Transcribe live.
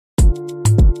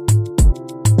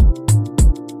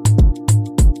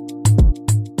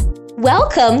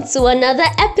Welcome to another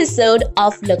episode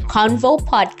of the Convo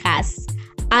Podcast.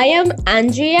 I am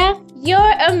Andrea,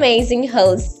 your amazing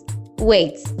host.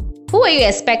 Wait, who are you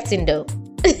expecting though?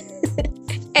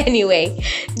 Anyway,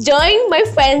 join my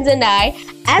friends and I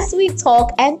as we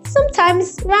talk and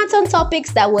sometimes rant on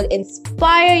topics that will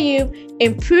inspire you,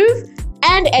 improve,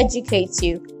 and educate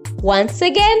you. Once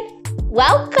again,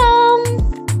 welcome!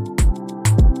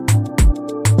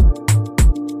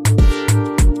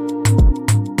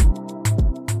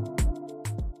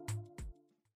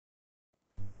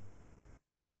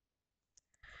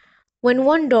 When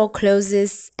one door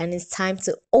closes and it's time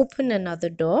to open another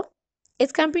door,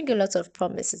 it can bring a lot of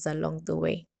promises along the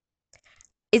way.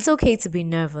 It's okay to be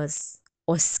nervous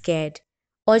or scared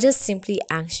or just simply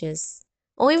anxious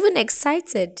or even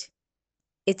excited.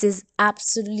 It is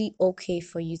absolutely okay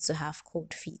for you to have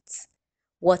cold feet.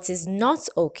 What is not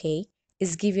okay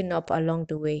is giving up along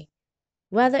the way.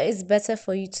 Rather, it's better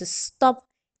for you to stop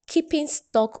keeping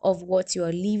stock of what you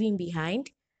are leaving behind,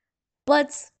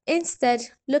 but instead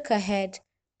look ahead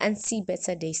and see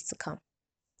better days to come.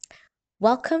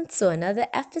 Welcome to another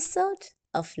episode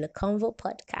of Le Convo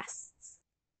Podcast.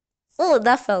 Oh,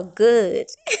 that felt good.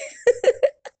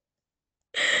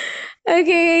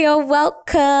 Okay, you're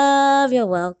welcome. You're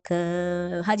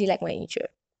welcome. How do you like my intro?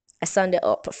 I sounded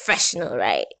all professional,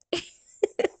 right?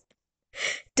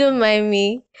 Don't mind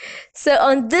me. So,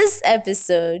 on this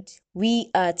episode, we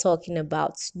are talking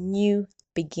about new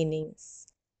beginnings,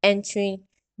 entering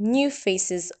new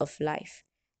phases of life,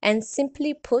 and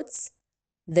simply put,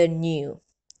 the new.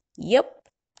 Yep,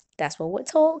 that's what we're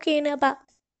talking about.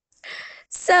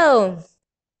 So,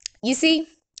 you see,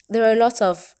 there are a lot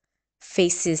of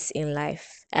phases in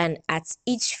life, and at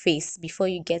each phase, before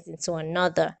you get into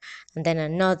another, and then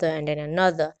another, and then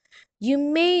another, you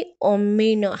may or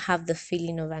may not have the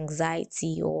feeling of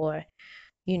anxiety or,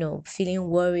 feeling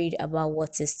worried about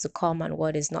what is to come and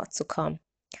what is not to come.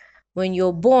 When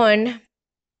you're born,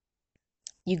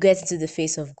 you get into the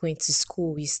phase of going to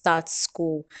school, you start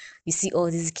school, you see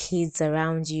all these kids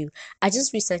around you. I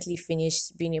just recently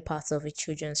finished being a part of a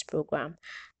children's program,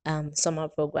 summer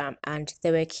program, and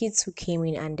there were kids who came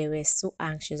in and they were so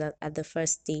anxious at the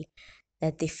first day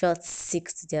that they felt sick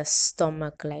to their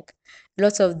stomach. Like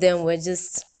lots of them were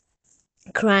just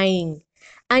crying.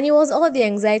 And it was all the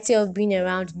anxiety of being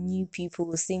around new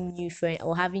people, seeing new friends,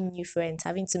 or having new friends,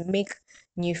 having to make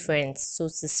new friends, so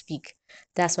to speak.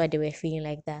 That's why they were feeling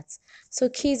like that. So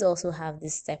kids also have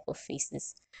this type of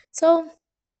faces. So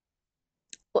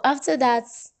after that,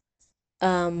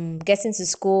 getting to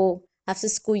school, after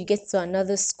school you get to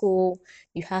another school,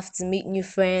 you have to meet new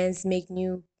friends, meet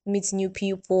new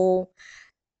people,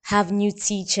 have new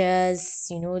teachers,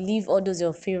 leave all those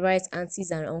your favorite aunties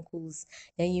and uncles.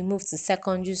 Then you move to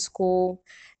secondary school,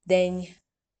 then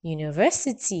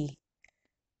university,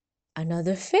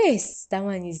 another phase. That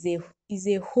one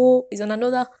is on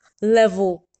another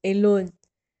level alone.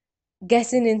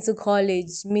 Getting into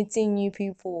college, meeting new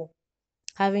people,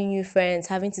 having new friends,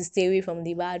 having to stay away from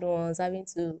the bad ones, having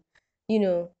to,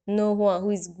 know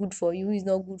who is good for you, who is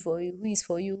not good for you, who is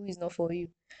for you, who is not for you,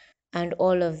 and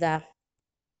all of that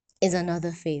is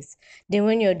another phase. Then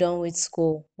when you're done with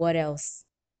school, what else?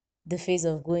 The phase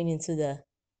of going into the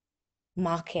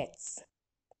markets,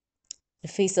 the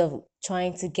phase of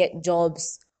trying to get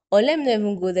jobs. Or let me not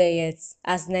even go there yet.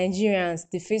 As Nigerians,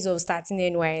 the phase of starting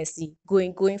NYSC,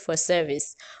 going for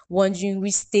service, wondering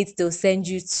which state they'll send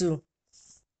you to,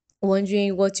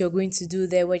 wondering what you're going to do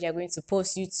there, what you're going to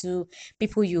post you to,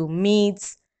 people you meet,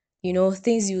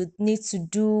 things you need to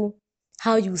do,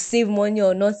 how you save money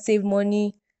or not save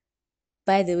money.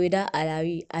 By the way, that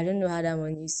Alawi, I don't know how that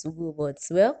money is to go, but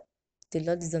well, the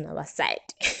Lord is on our side.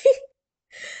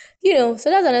 So that's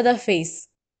another phase.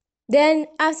 Then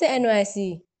after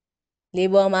NYC,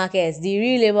 labor markets, the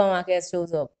real labor market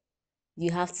shows up. You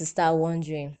have to start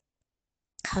wondering,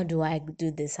 how do I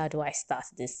do this? How do I start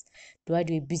this? Do I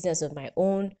do a business of my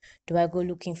own? Do I go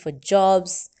looking for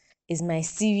jobs? Is my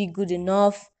CV good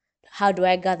enough? How do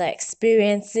I gather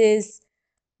experiences?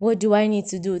 What do I need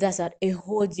to do? That's at a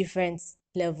whole different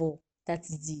level. That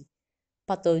is the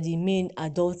part of the main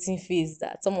adulting phase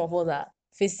that some of us are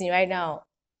facing right now.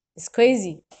 It's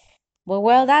crazy. But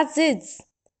well, that's it.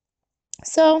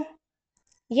 So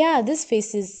yeah, these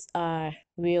phases are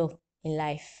real in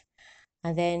life.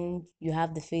 And then you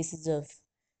have the phases of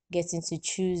getting to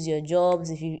choose your jobs.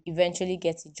 If you eventually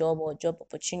get a job or job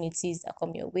opportunities that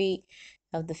come your way,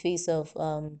 you have the phase of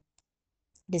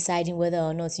deciding whether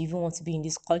or not you even want to be in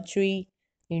this country.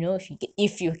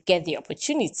 If you get the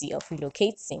opportunity of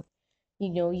relocating,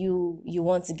 you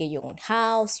want to get your own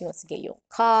house, you want to get your own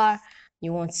car,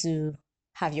 you want to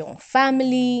have your own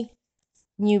family,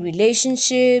 new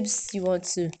relationships, you want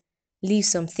to leave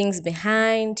some things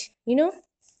behind.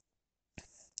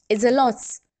 It's a lot.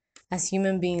 As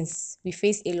human beings, we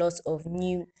face a lot of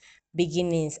new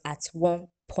beginnings at one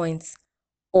point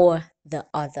or the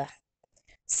other.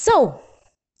 So,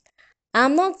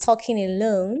 I'm not talking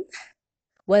alone.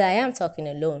 Well, I am talking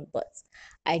alone, but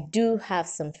I do have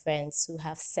some friends who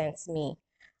have sent me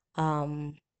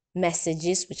um,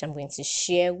 messages, which I'm going to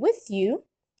share with you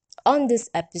on this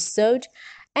episode.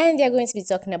 And they're going to be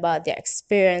talking about their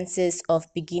experiences of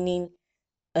beginning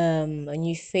a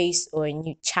new phase or a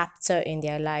new chapter in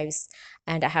their lives.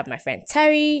 And I have my friend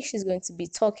Terry. She's going to be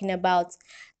talking about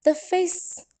the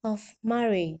phase of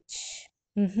marriage.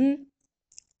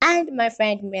 And my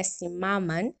friend Mercy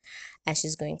Maman, and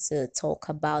she's going to talk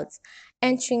about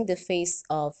entering the phase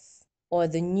of or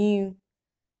the new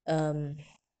um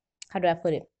how do I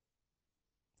put it?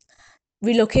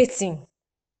 Relocating.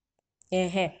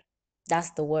 Yeah,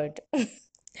 that's the word.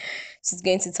 She's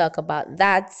going to talk about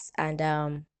that and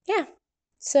yeah.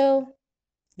 So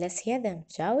let's hear them,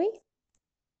 shall we?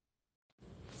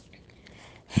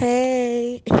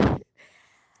 Hey,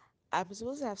 I'm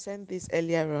supposed to have sent this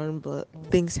earlier on, but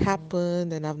things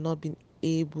happened and I've not been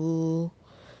able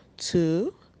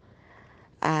to.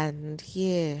 And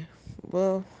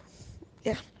well,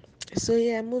 yeah. So,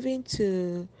 moving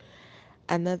to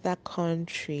another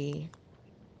country.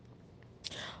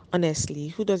 Honestly,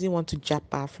 who doesn't want to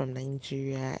japa from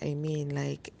Nigeria? I mean,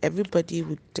 like, everybody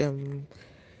would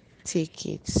take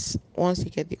it. Once you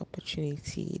get the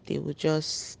opportunity, they would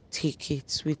just take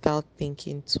it without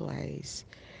thinking twice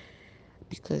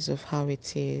because of how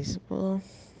it is. Well,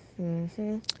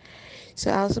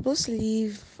 so I was supposed to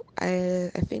leave,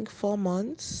 I think 4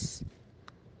 months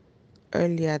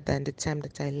earlier than the time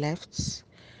that I left,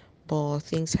 but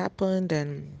things happened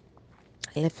and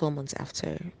I left 4 months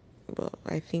after. But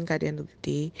I think at the end of the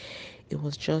day, it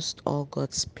was just all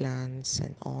God's plans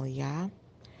and all, yeah.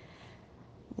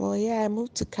 Well, yeah, I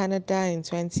moved to Canada in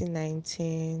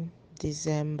 2019,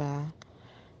 December.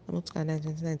 I moved to Canada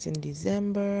in 2019,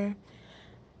 December.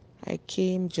 I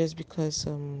came just because,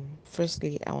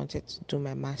 firstly, I wanted to do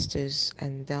my master's,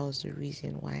 and that was the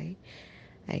reason why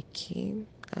I came.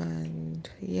 And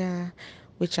yeah,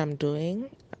 which I'm doing.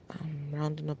 I'm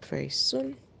rounding up very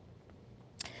soon.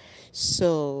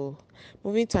 So,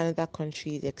 moving to another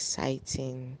country is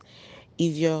exciting.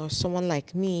 If you're someone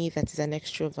like me that is an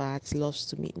extrovert, loves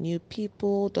to meet new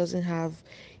people, doesn't have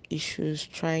issues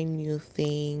trying new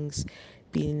things,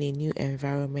 being in a new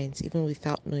environment, even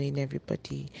without knowing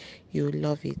everybody, you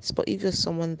love it. But if you're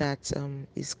someone that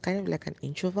is kind of like an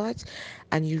introvert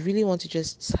and you really want to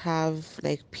just have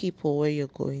like people where you're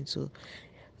going to,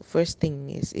 first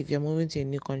thing is if you're moving to a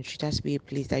new country, it has to be a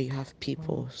place that you have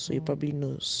people. So you probably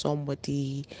know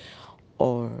somebody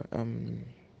or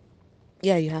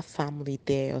yeah, you have family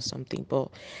there or something. But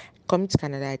coming to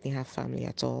Canada, I didn't have family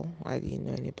at all. I didn't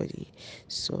know anybody.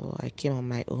 So I came on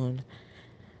my own.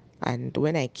 And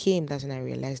when I came, that's when I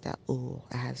realized that, oh,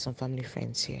 I had some family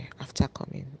friends here after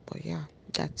coming. But yeah,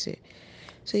 that's it.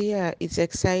 So yeah, it's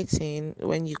exciting.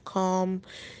 When you come,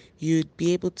 you'd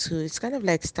be able to, it's kind of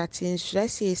like starting, should I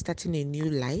say starting a new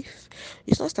life?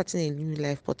 It's not starting a new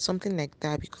life, but something like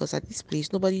that, because at this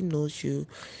place, nobody knows you.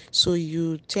 So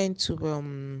you tend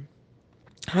to,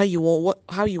 how you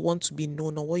want to be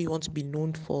known or what you want to be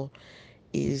known for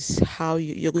is how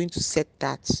you're going to set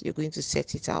that, you're going to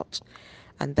set it out,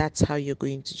 and that's how you're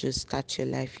going to just start your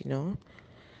life.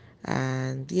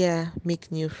 And yeah,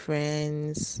 make new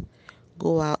friends,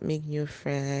 go out, make new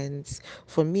friends.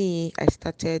 For me, I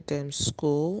started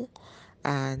school,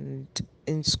 and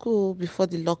in school before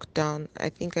the lockdown, I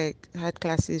think I had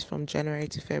classes from January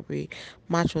to February.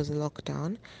 March was the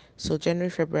lockdown, so January,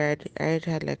 February, I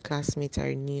already had like classmates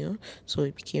I knew, so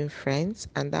we became friends,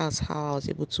 and that's how I was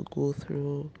able to go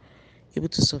through, able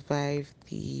to survive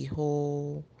the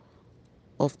whole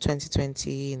of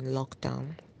 2020 in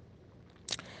lockdown,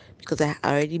 because I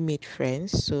already made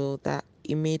friends, so that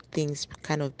it made things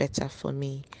kind of better for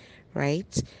me,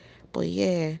 right? But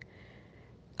yeah,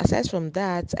 aside from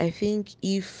that, I think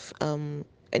if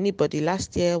anybody,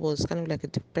 last year was kind of like a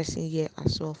depressing year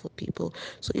as well for people.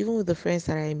 So even with the friends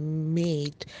that I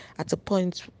made, at a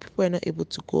point people were not able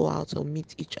to go out or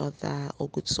meet each other or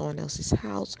go to someone else's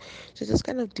house. So it's just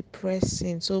kind of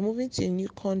depressing. So moving to a new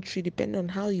country, depending on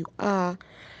how you are,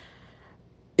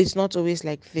 it's not always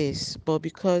like this, but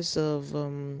because of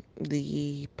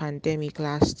the pandemic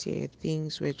last year,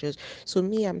 things were just, so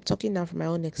me, I'm talking now from my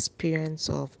own experience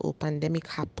of, oh, pandemic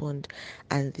happened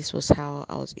and this was how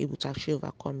I was able to actually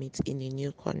overcome it in a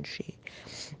new country.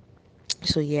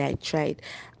 So yeah, I tried.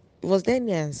 Was there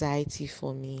any anxiety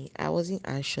for me? I wasn't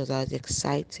anxious. I was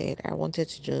excited. I wanted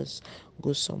to just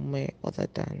go somewhere other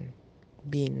than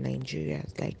be in Nigeria.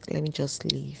 Like, let me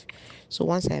just leave. So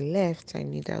once I left, I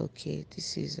knew that okay,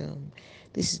 this is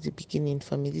the beginning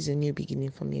for me. This is a new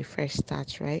beginning for me, a fresh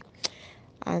start, right?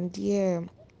 And yeah,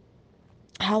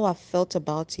 how I felt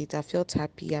about it, I felt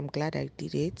happy. I'm glad I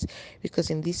did it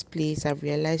because in this place, I've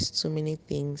realized so many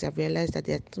things. I've realized that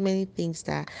there are too many things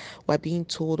that we're being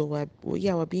told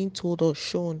we're being told or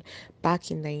shown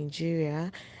back in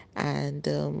Nigeria,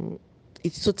 and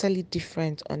it's totally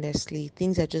different. Honestly,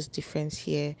 things are just different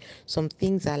here. Some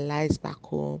things are lies back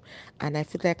home, and I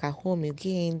feel like at home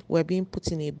again, we're being put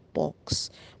in a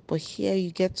box, but here you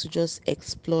get to just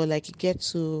explore. Like you get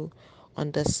to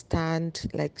understand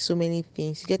like so many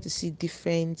things. You get to see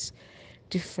different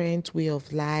way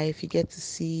of life. You get to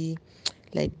see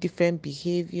like different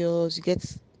behaviors. You get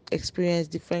to experience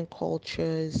different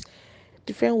cultures,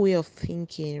 different way of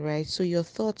thinking, right? So your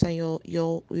thoughts and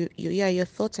your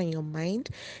thoughts and your mind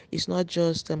is not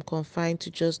just confined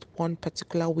to just one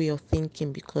particular way of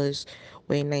thinking because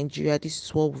we're in Nigeria. This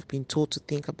is what we've been told to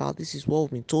think about. This is what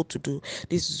we've been told to do.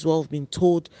 This is what we've been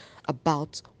told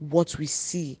about what we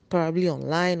see probably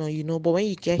online, or but when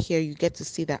you get here you get to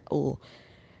see that, oh,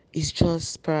 it's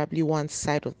just probably one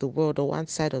side of the world or one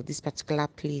side of this particular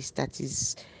place that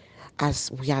is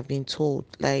as we have been told.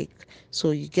 Like,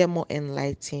 so you get more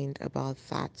enlightened about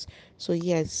that. So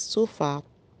yes, so far,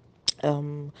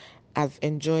 um, I've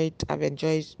enjoyed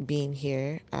being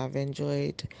here. I've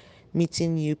enjoyed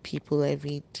meeting new people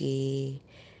every day.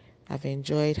 I've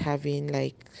enjoyed having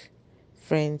like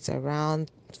friends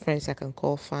around, friends I can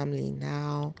call family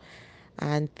now,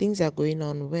 and things are going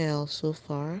on well so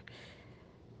far.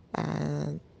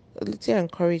 And a little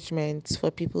encouragement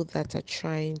for people that are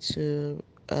trying to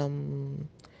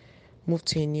move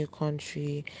to a new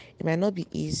country. It might not be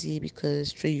easy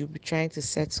because you'll be trying to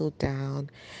settle down,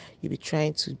 you'll be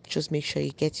trying to just make sure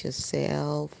you get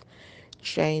yourself,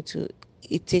 trying to,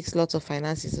 it takes lots of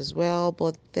finances as well.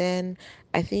 But then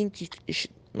I think you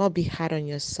should not be hard on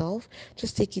yourself.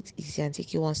 Just take it easy and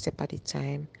take it one step at a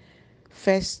time.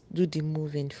 First, do the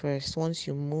moving first. Once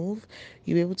you move,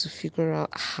 you'll be able to figure out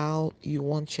how you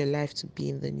want your life to be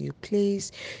in the new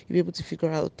place. You'll be able to figure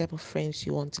out what type of friends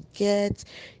you want to get.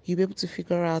 You'll be able to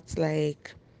figure out,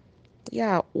 like,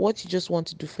 yeah, what you just want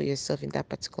to do for yourself in that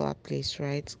particular place,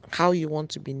 right? How you want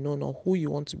to be known, or who you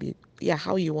want to be, yeah,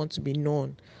 how you want to be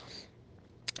known.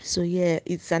 So yeah,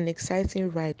 it's an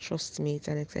exciting ride, trust me. It's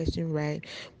an exciting ride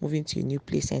moving to a new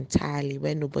place entirely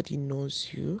where nobody knows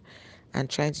you and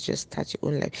trying to just start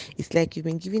your own life. It's like you've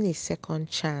been given a second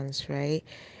chance, right?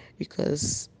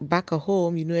 Because back at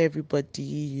home, you know everybody,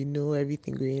 you know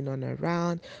everything going on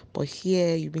around. But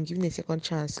here, you've been given a second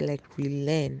chance to like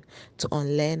relearn, to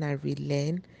unlearn and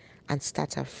relearn and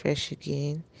start afresh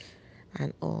again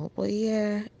and all. But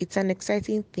yeah, it's an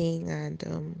exciting thing,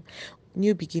 and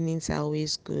new beginnings are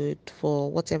always good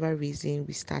for whatever reason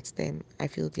we start them. I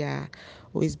feel they are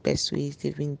always best ways.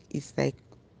 It's like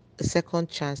a second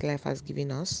chance life has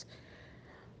given us.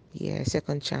 Yeah,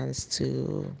 second chance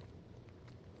to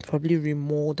probably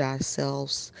remold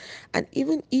ourselves. And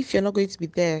even if you're not going to be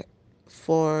there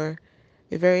for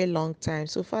a very long time,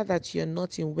 so far that you're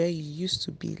not in where you used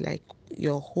to be, like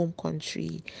your home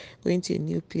country, going to a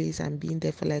new place and being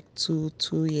there for like 2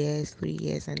 years, 3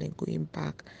 years, and then going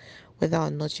back, whether or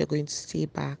not you're going to stay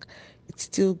back, it's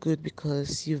still good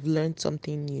because you've learned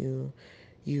something new.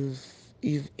 You've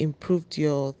improved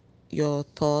your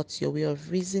thoughts, your way of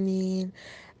reasoning,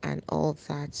 and all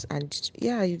that. And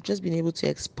yeah, you've just been able to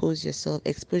expose yourself.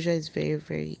 Exposure is very,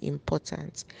 very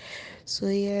important. So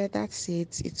yeah, that's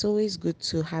it. It's always good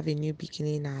to have a new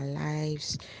beginning in our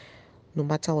lives, no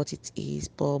matter what it is.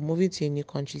 But moving to a new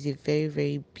country is a very,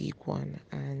 very big one.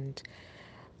 And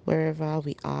wherever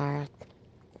we are,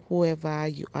 whoever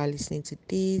you are listening to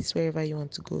this, wherever you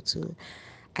want to go to,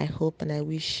 I hope and I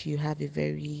wish you have a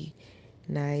very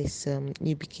nice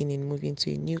new beginning moving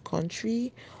to a new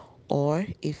country, or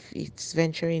if it's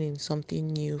venturing in something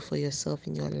new for yourself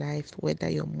in your life, whether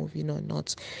you're moving or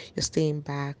not, you're staying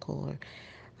back, or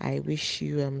I wish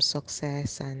you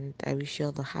success, and I wish you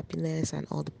all the happiness and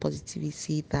all the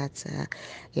positivity that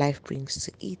life brings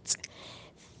to it.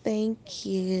 Thank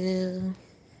you.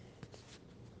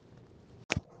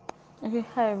 Okay,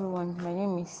 hi everyone. My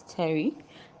name is Terry,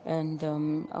 and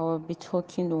I will be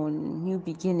talking on new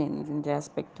beginnings in the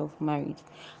aspect of marriage.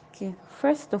 Okay,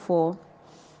 first of all,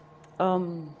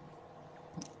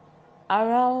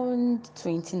 around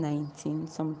 2019,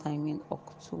 sometime in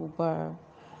October,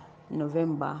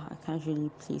 November, I can't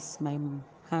really place my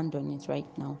hand on it right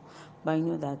now. But I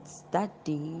know that that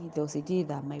day, there was a day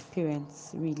that my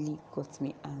parents really got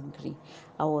me angry.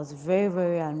 I was very,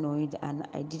 very annoyed and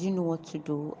I didn't know what to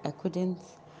do. I couldn't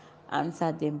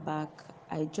answer them back.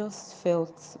 I just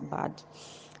felt bad.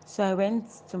 So I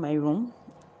went to my room,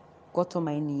 got on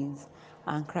my knees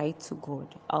and cried to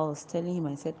God. I was telling him,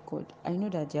 I said, God, I know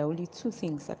that there are only two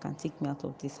things that can take me out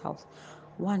of this house.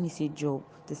 One is a job,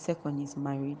 the second is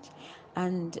marriage.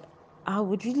 And I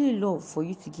would really love for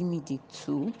you to give me the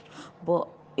two, but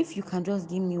if you can just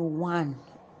give me one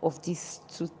of these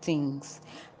two things,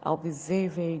 I'll be very,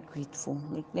 very grateful.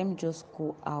 Like, let me just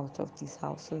go out of this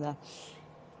house so that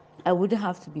I wouldn't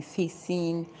have to be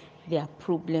facing their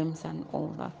problems and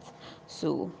all that.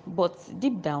 So, but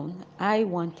deep down, I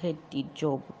wanted the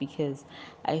job because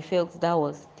I felt that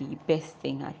was the best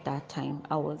thing at that time.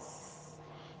 I was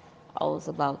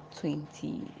about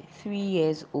 23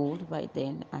 years old by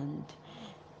then, and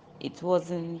it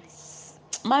wasn't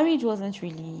marriage wasn't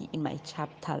really in my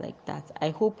chapter like that. I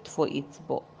hoped for it,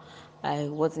 but I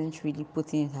wasn't really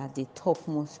putting it at the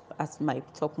topmost as my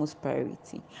topmost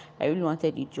priority. I really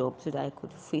wanted a job so that I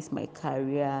could face my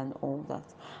career and all that.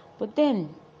 But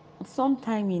then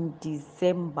sometime in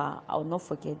December, I'll not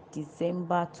forget,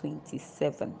 December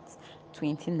 27th,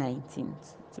 2019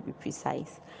 to be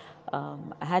precise. I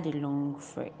had a long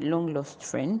lost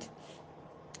friend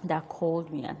that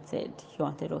called me and said he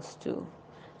wanted us to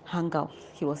hang out.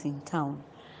 He was in town.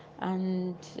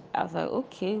 And I was like,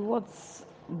 okay, what's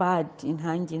bad in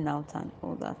hanging out and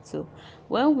all that? So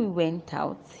when we went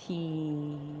out,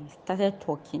 he started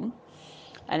talking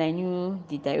and I knew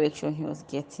the direction he was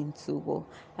getting to, but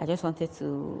I just wanted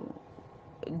to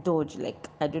dodge, like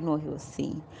I don't know what he was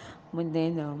saying. But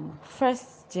then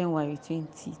 1st January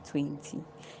 2020,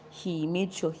 he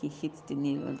made sure he hit the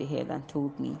nail on the head and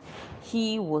told me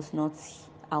he was not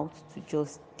out to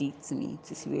just date me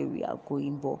to see where we are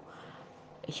going, but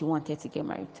he wanted to get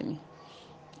married to me.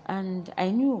 And I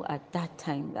knew at that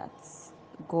time that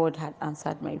God had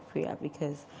answered my prayer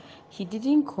because he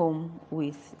didn't come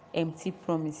with empty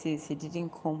promises. He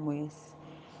didn't come with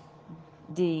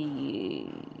the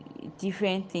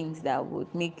different things that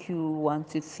would make you want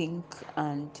to think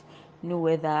and know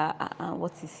whether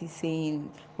what is he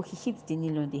saying. But he hit the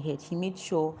nail on the head. He made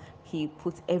sure he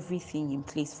put everything in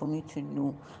place for me to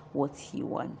know what he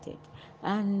wanted.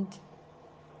 And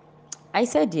I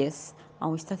said yes,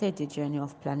 and we started the journey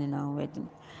of planning our wedding.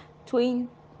 Twin,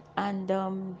 and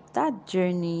that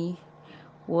journey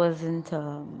wasn't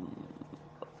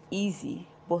easy.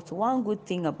 But one good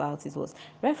thing about it was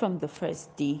right from the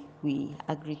first day we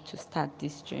agreed to start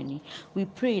this journey, we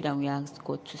prayed and we asked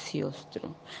God to see us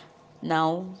through.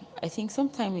 Now, I think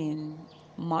sometime in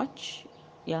March,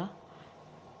 yeah,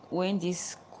 when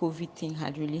this COVID thing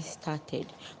had really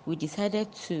started, we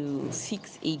decided to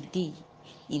fix a day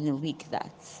in a week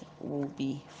that we'll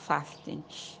be fasting.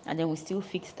 And then we still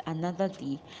fixed another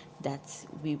day that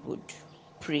we would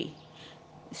pray.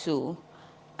 So,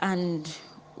 and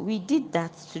we did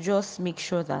that to just make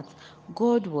sure that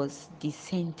God was the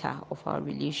center of our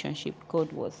relationship.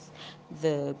 God was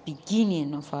the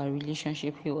beginning of our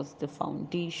relationship. He was the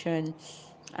foundation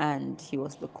and He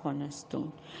was the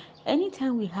cornerstone.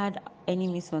 Anytime we had any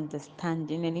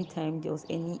misunderstanding, anytime there was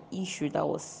any issue that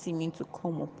was seeming to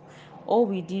come up, all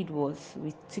we did was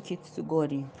we took it to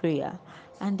God in prayer.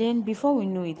 And then before we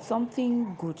know it,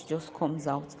 something good just comes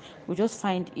out. We just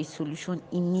find a solution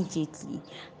immediately.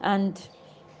 And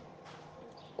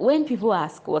when people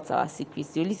ask what's our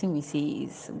secret, the only thing we say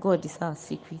is God is our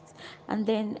secret. And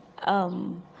then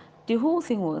the whole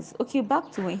thing was okay.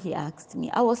 Back to when he asked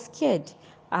me, I was scared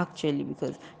actually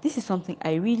because this is something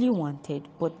I really wanted,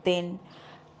 but then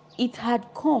it had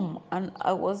come and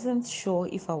I wasn't sure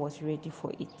if I was ready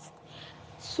for it.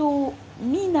 So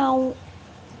me now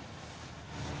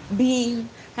being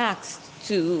asked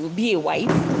to be a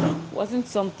wife wasn't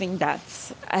something that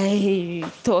I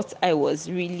thought I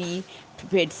was really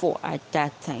prepared for at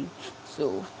that time.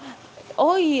 So,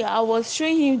 I was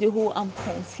showing him the whole I'm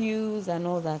confused and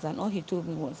all that, and all he told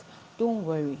me was, "Don't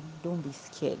worry, don't be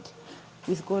scared.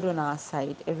 With God on our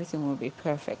side, everything will be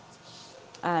perfect."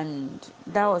 And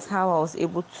that was how I was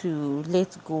able to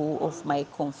let go of my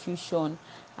confusion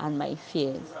and my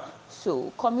fears.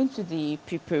 So, coming to the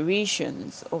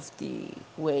preparations of the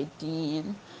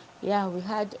wedding, yeah, we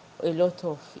had a lot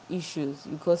of issues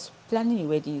because planning a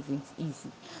wedding isn't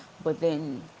easy. But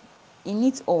then, in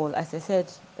it all, as I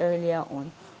said earlier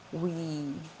on,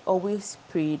 we always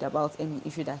prayed about any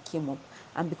issue that came up,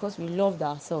 and because we loved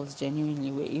ourselves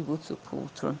genuinely, we're able to pull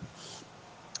through.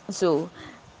 So,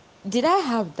 Did I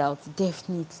have doubts?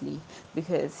 Definitely,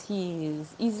 because he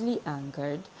is easily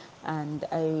angered, and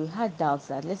I had doubts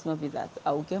that let's not be that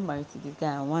I will get married to this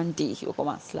guy and one day he'll come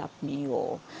and slap me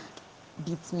or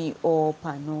beat me up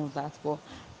and all that. But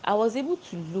I was able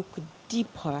to look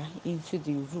deeper into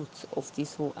the root of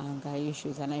this whole anger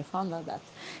issues, and I found out that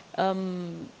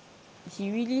um,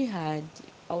 he really had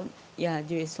yeah,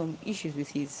 there were some issues with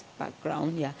his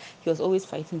background. Yeah, he was always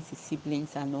fighting his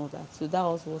siblings and all that, so that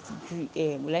was what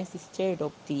will I say stirred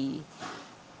up the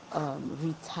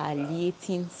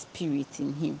retaliating spirit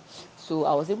in him. So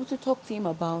I was able to talk to him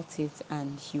about it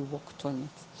and he worked on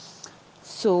it.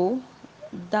 So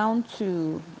down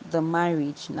to the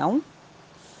marriage now.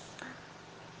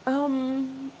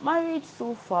 Married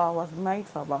so far, I was married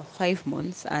for about 5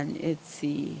 months, and it's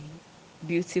a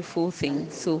beautiful thing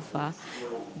so far.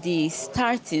 The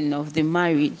starting of the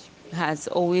marriage has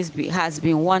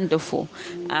been wonderful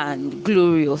and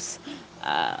glorious.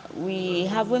 We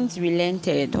haven't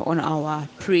relented on our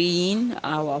praying,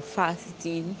 our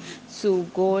fasting, so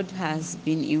God has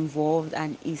been involved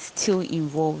and is still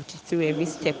involved through every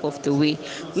step of the way.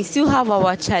 We still have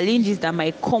our challenges that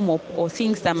might come up or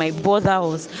things that might bother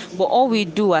us, but all we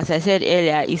do, as I said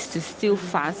earlier, is to still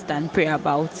fast and pray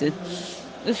about it.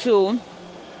 So,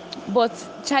 but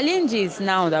challenges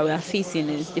now that we are facing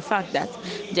is the fact that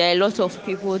there are a lot of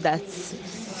people that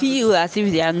feel as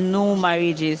if there are no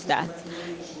marriages that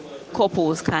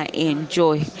couples can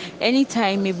enjoy.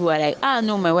 Anytime maybe we're like, ah,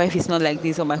 no, my wife is not like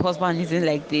this or my husband isn't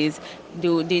like this,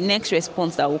 the next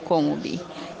response that will come will be,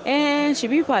 and she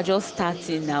people are just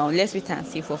starting now. Let's wait and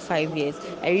see for 5 years.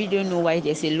 I really don't know why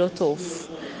there's a lot of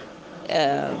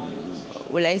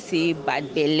will I say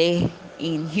bad belly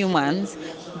in humans,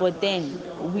 but then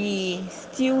we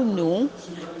still know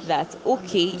that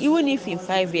okay, even if in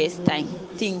 5 years time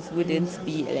things wouldn't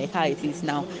be like how it is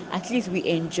now, at least we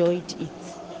enjoyed it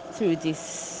through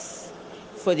this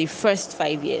for the first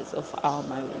 5 years of our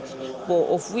marriage, but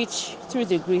of which through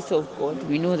the grace of God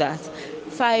we know that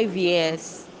 5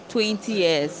 years, 20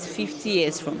 years, 50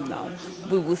 years from now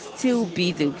we will still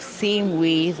be the same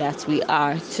way that we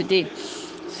are today.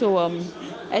 So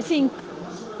I think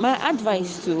my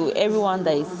advice to everyone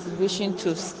that is wishing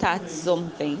to start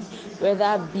something,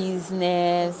 whether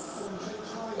business,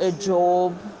 a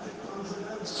job,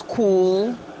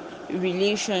 school,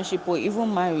 relationship, or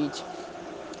even marriage,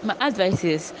 my advice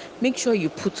is make sure you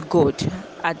put God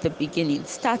at the beginning.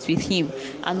 Start with Him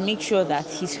and make sure that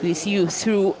He's with you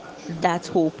through that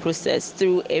whole process,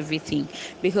 through everything.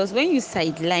 Because when you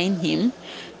sideline Him,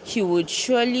 He would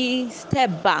surely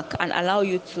step back and allow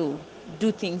you to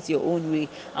do things your own way.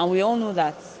 And we all know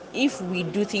that if we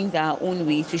do things our own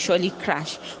way, it will surely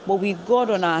crash. But with God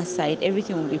on our side,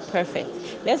 everything will be perfect.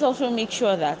 Let's also make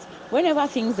sure that whenever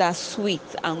things are sweet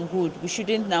and good, we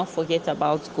shouldn't now forget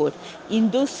about God. In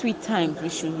those sweet times, we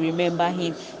should remember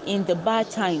Him. In the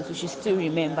bad times, we should still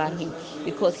remember Him,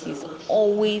 because He's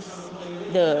always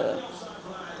the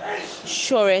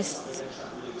surest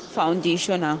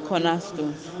foundation and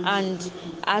cornerstone. And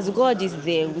as God is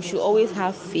there, we should always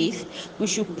have faith. We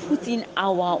should put in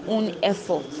our own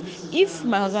efforts. If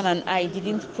my husband and I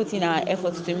didn't put in our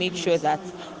efforts to make sure that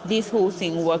this whole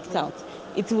thing worked out,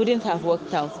 it wouldn't have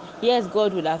worked out. Yes,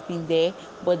 God would have been there,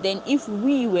 but then if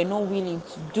we were not willing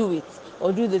to do it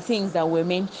or do the things that we're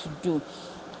meant to do,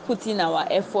 put in our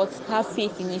efforts, have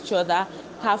faith in each other,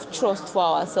 have trust for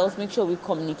ourselves, make sure we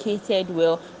communicated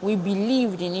well, we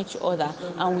believed in each other,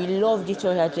 and we loved each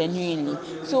other genuinely.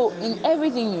 So, in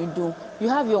everything you do, you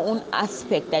have your own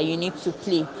aspect that you need to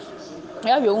play. You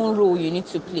have your own role you need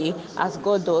to play, as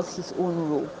God does His own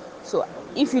role. So,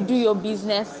 if you do your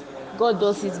business, God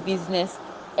does His business,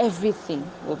 everything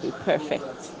will be perfect.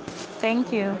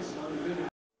 Thank you.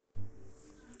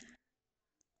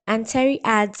 And Terry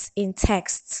adds in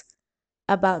text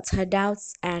about her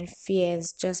doubts and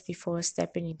fears just before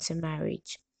stepping into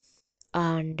marriage.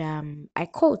 And I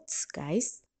quote,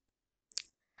 guys,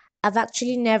 I've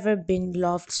actually never been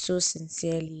loved so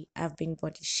sincerely. I've been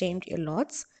body shamed a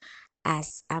lot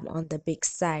as I'm on the big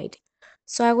side.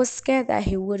 So I was scared that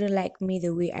he wouldn't like me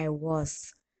the way I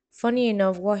was. Funny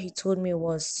enough, what he told me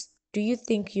was, do you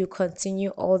think you continue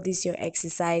all this your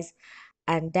exercise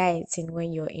and dieting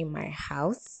when you're in my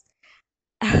house?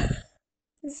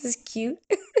 This is cute.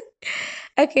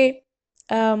 Okay.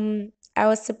 I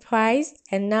was surprised,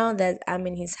 and now that I'm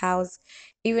in his house,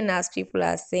 even as people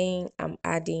are saying I'm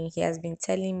adding, he has been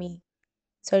telling me,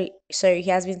 sorry, he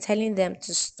has been telling them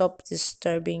to stop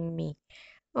disturbing me.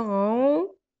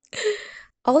 Oh.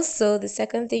 Also, the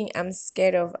second thing I'm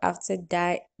scared of after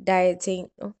dieting,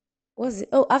 oh, was it?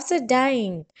 Oh, after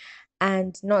dying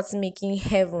and not making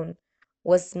heaven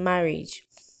was marriage.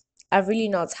 I've really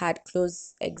not had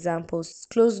close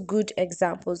good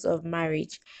examples of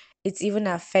marriage. It's even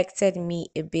affected me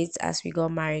a bit as we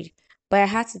got married. But I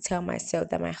had to tell myself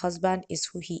that my husband is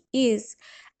who he is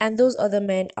and those other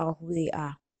men are who they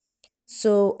are.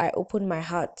 So I opened my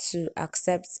heart to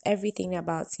accept everything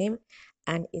about him,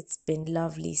 and it's been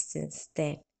lovely since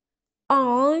then.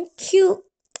 Oh, cute.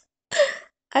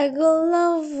 I go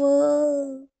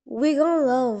love. We gonna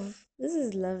love. This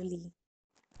is lovely.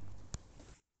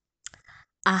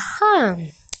 Aha.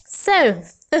 So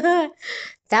that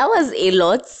was a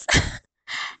lot.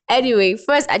 Anyway,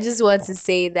 first I just want to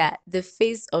say that the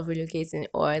phase of relocating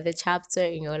or the chapter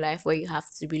in your life where you have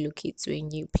to relocate to a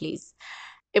new place,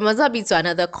 it must not be to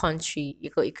another country.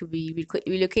 It could be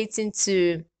relocating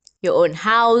to your own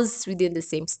house within the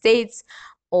same state,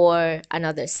 or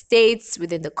another state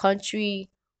within the country,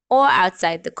 or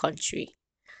outside the country.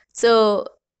 So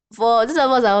for those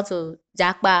of us that want to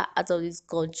jackpot out of this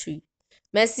country,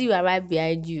 Messi will arrive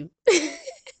behind you.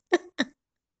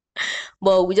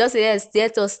 But we just say, yes,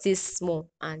 let us stay small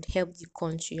and help the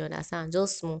country, you understand?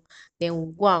 Just small. Then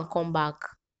we'll go and come back.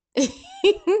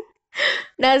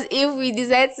 That's if we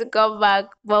decide to come back.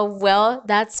 But well,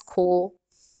 that's cool.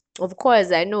 Of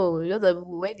course, I know a lot of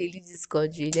people when they leave this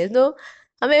country, there's no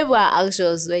how many people are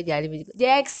anxious when they are leaving.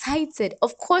 They're excited.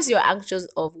 Of course, you're anxious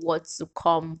of what to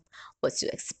come, what to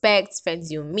expect,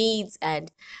 friends you meet,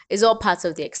 and it's all part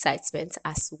of the excitement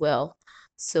as well.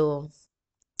 So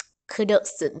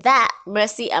kudos to that.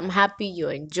 Mercy, I'm happy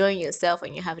you're enjoying yourself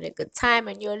and you're having a good time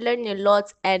and you're learning a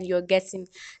lot and you're getting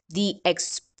the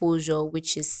exposure,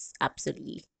 which is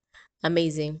absolutely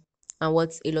amazing and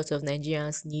what a lot of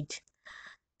Nigerians need.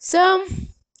 So,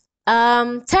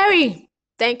 Terry,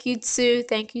 thank you too.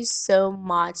 Thank you so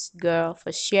much, girl,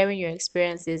 for sharing your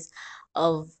experiences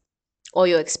of or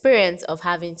your experience of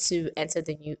having to enter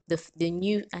the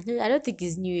new. I don't think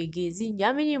it's new again. Is it,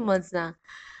 how many months now?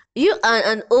 You are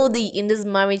an oldie in this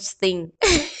marriage thing.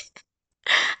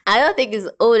 I don't think it's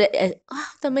old.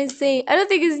 What am I saying? I don't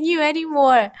think it's new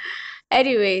anymore.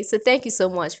 Anyway, so thank you so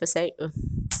much for saying.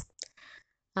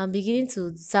 I'm beginning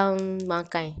to sound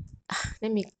mankind.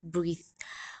 Let me breathe.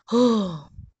 Oh,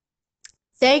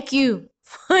 thank you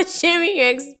for sharing your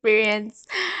experience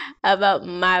about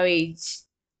marriage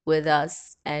with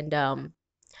us. And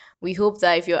we hope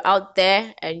that if you're out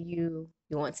there and you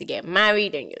want to get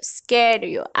married and you're scared or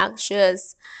you're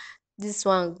anxious, this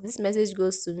message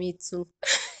goes to me too.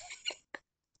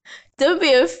 Don't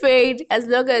be afraid as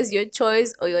long as your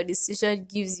choice or your decision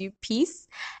gives you peace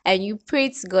and you pray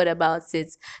to God about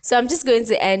it. So I'm just going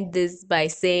to end this by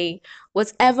saying,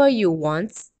 whatever you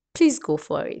want, please go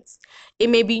for it. It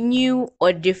may be new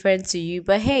or different to you,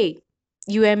 but hey,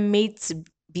 you are made to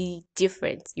be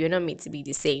different. You're not made to be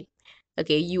the same.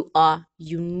 Okay, you are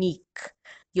unique.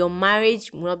 Your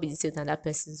marriage will not be the same as another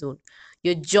person's own.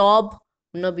 Your job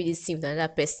will not be the same with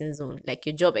another person's own. Like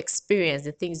your job experience,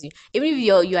 the things even if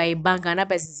you are a banker, another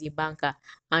person is a banker,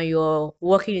 and you're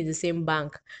working in the same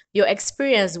bank, your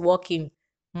experience working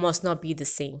must not be the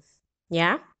same.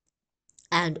 Yeah.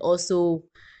 And also,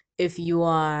 if you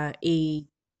are a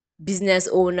business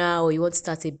owner or you want to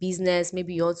start a business,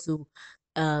 maybe you want to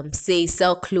say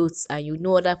sell clothes and you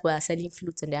know other people are selling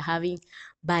clothes and they're having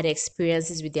bad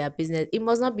experiences with their business, it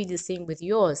must not be the same with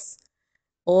yours.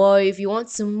 Or if you want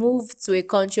to move to a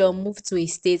country or move to a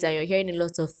state and you're hearing a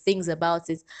lot of things about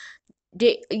it,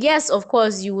 yes, of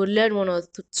course, you will learn one or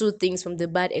two things from the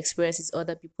bad experiences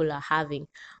other people are having,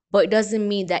 but it doesn't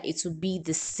mean that it will be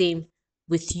the same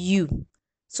with you.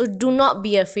 So do not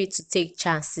be afraid to take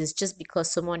chances just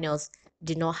because someone else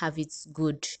did not have it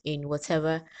good in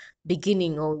whatever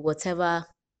beginning or whatever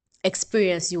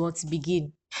experience you want to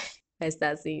begin. I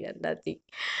start saying that thing.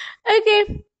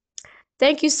 Okay.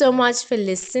 Thank you so much for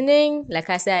listening. Like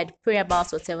I said, pray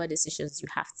about whatever decisions you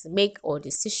have to make or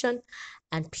decision.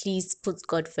 And please put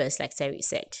God first, like Terry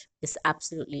said. It's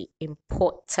absolutely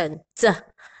important.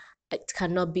 It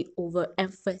cannot be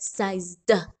overemphasized.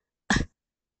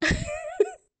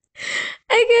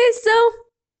 Okay, so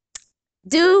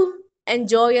do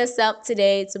enjoy yourself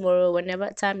today, tomorrow, whenever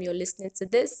time you're listening to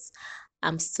this.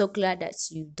 I'm so glad that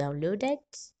you downloaded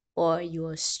or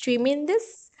you're streaming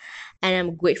this, and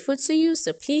I'm grateful to you.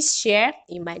 So please share.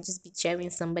 You might just be cheering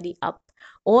somebody up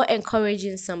or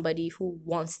encouraging somebody who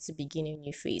wants to begin a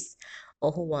new phase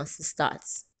or who wants to start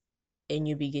a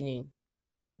new beginning.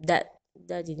 That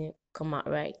that didn't come out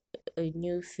right. A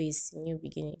new phase, new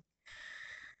beginning.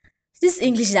 This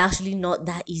English is actually not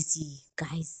that easy,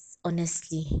 guys,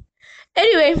 honestly.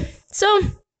 Anyway, so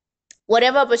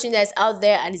whatever opportunity that's out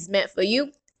there and is meant for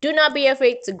you, do not be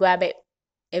afraid to grab it.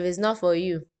 If it's not for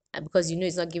you, and because you know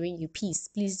it's not giving you peace,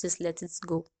 please just let it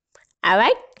go All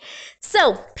right.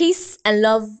 So, peace and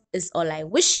love is all I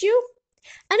wish you.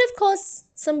 And of course,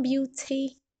 some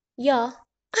beauty. Yeah.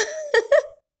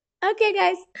 Okay,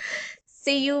 guys.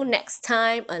 See you next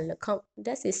time on the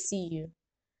That's a see you.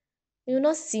 You will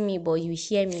not see me, but you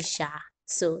hear me, Sha.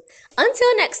 So,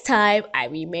 until next time, I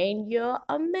remain your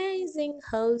amazing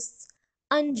host,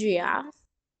 Andrea.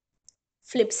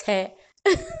 Flips hair.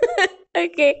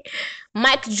 Okay.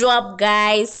 Mic drop,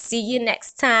 guys. See you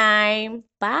next time.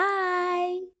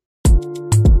 Bye.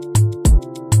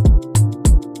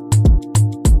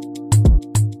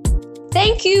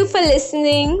 Thank you for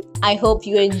listening. I hope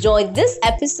you enjoyed this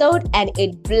episode and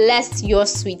it blessed your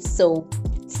sweet soul.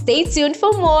 Stay tuned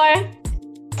for more.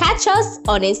 Catch us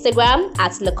on Instagram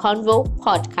at Le Convo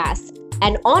Podcast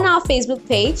and on our Facebook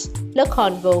page, Le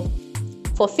Convo.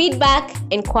 For feedback,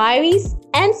 inquiries,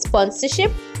 and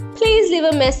sponsorship, please leave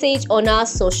a message on our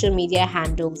social media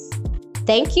handles.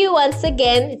 Thank you once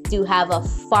again. Do have a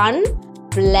fun,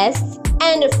 blessed,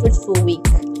 and a fruitful week.